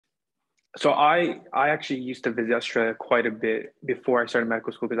So I actually used to visit Australia quite a bit before I started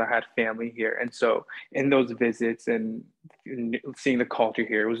medical school because I had family here. And so in those visits and seeing the culture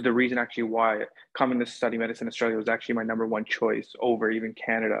here was the reason actually why coming to study medicine in Australia was actually my number one choice over even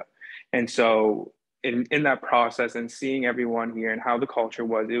Canada. And so in that process and seeing everyone here and how the culture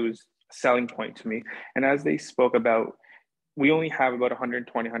was, it was a selling point to me. And as they spoke about we only have about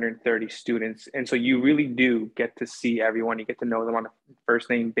 120 130 students, and so you really do get to see everyone, you get to know them on a first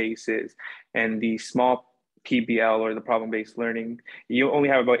name basis. And the small PBL, or the problem based learning, you only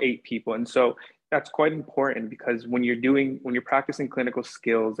have about 8 people. And so that's quite important because when you're practicing clinical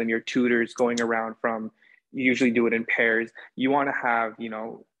skills and your tutors going around from, you usually do it in pairs, you want to have,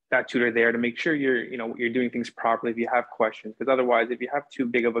 that tutor there to make sure you're doing things properly if you have questions, because otherwise if you have too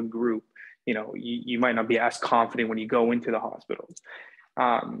big of a group, you might not be as confident when you go into the hospitals.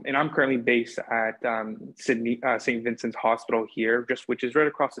 And I'm currently based at Sydney, St. Vincent's Hospital here, just which is right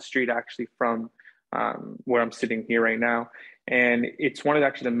across the street actually from where I'm sitting here right now. And it's one of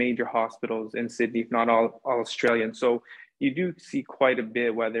actually the major hospitals in Sydney, if not all Australian. So you do see quite a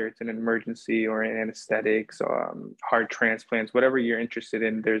bit, whether it's an emergency or in anesthetics, heart transplants, whatever you're interested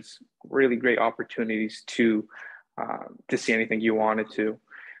in. There's really great opportunities to see anything you wanted to.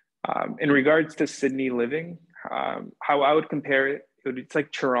 In regards to Sydney living, how I would compare it, it's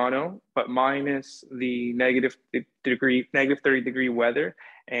like Toronto, but minus the negative 30-degree weather.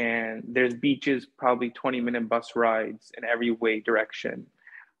 And there's beaches, probably 20-minute bus rides in every way direction.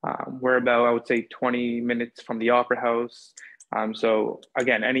 We're about, I would say, 20 minutes from the Opera House. So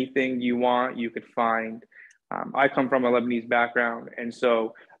again, anything you want, you could find. I come from a Lebanese background, and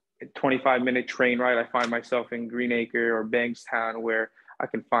so a 25-minute train ride, I find myself in Greenacre or Bankstown, where I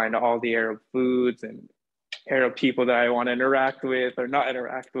can find all the Arab foods and Arab people that I want to interact with or not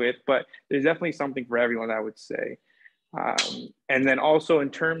interact with. But there's definitely something for everyone, I would say. And then also in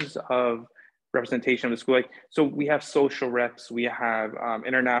terms of representation of the school, like, so we have social reps, we have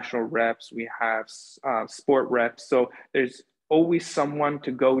international reps, we have sport reps. So there's always someone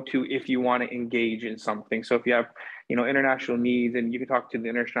to go to if you want to engage in something. So if you have, international needs, and you can talk to the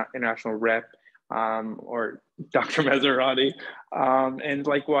international rep, or Dr. Maserati. And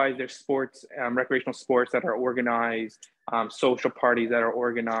likewise, there's sports, recreational sports that are organized, social parties that are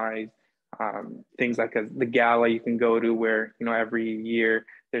organized, things like the gala you can go to where, every year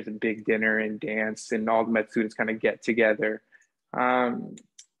there's a big dinner and dance and all the med students kind of get together. Um,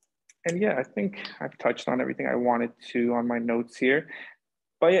 and yeah, I think I've touched on everything I wanted to on my notes here.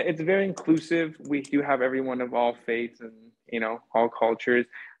 But yeah, it's very inclusive. We do have everyone of all faiths and, all cultures.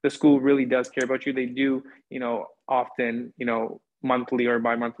 The school really does care about you. They do, often, monthly or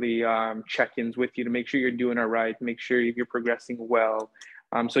bi-monthly check-ins with you to make sure you're doing all right, make sure you're progressing well.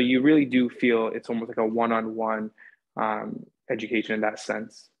 So you really do feel it's almost like a one-on-one education in that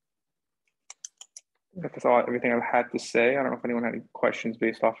sense. That's all, everything I've had to say. I don't know if anyone had any questions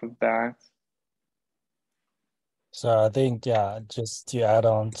based off of that. So I think, yeah, just to add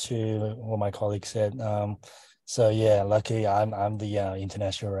on to what my colleague said, so yeah, luckily I'm the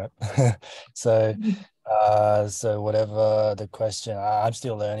international rep. So so whatever the question, I'm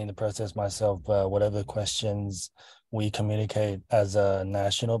still learning the process myself, but whatever questions we communicate as a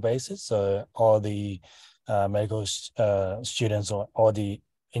national basis. So all the medical students or all the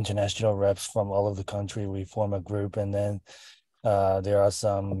international reps from all over the country, we form a group, and then there are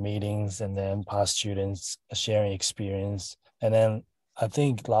some meetings and then past students sharing experience. And then I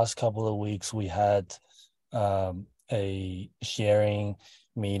think last couple of weeks we had a sharing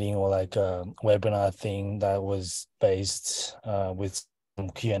meeting or like a webinar thing that was based with some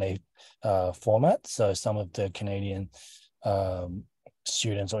Q&A format. So some of the Canadian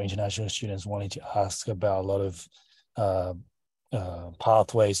students or international students wanted to ask about a lot of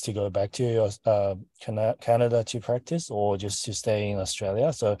pathways to go back to Canada to practice or just to stay in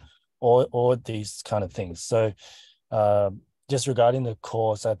Australia. So all these kind of things. So just regarding the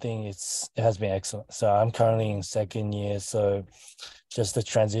course, I think it has been excellent. So I'm currently in second year. So just the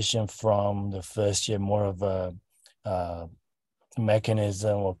transition from the first year, more of a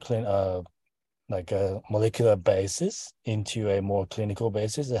mechanism or like a molecular basis into a more clinical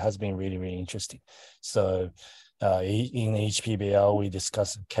basis, it has been really, really interesting. So in each PBL, we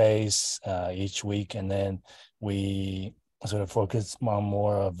discuss a case each week, and then we sort of focus on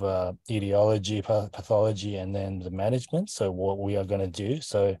more of etiology, pathology, and then the management. So what we are going to do.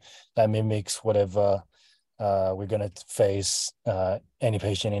 So that mimics whatever we're going to face any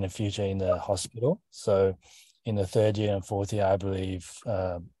patient in the future in the hospital. So in the third year and fourth year, I believe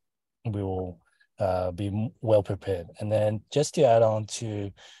we will be well prepared. And then just to add on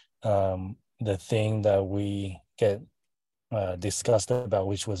to the thing that we get discussed about,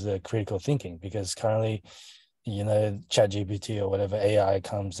 which was the critical thinking, because currently, ChatGPT or whatever AI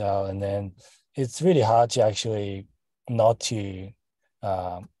comes out, and then it's really hard to actually not to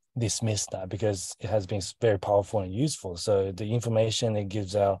dismiss that, because it has been very powerful and useful. So the information it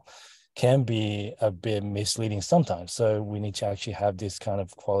gives out can be a bit misleading sometimes. So we need to actually have this kind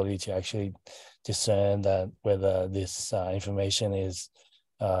of quality to actually discern that whether this information is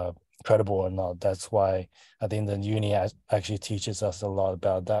uh, credible or not. That's why I think the uni actually teaches us a lot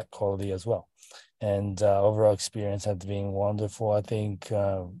about that quality as well. And overall experience has been wonderful. I think,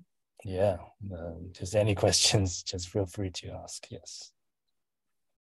 yeah, just any questions, just feel free to ask. Yes.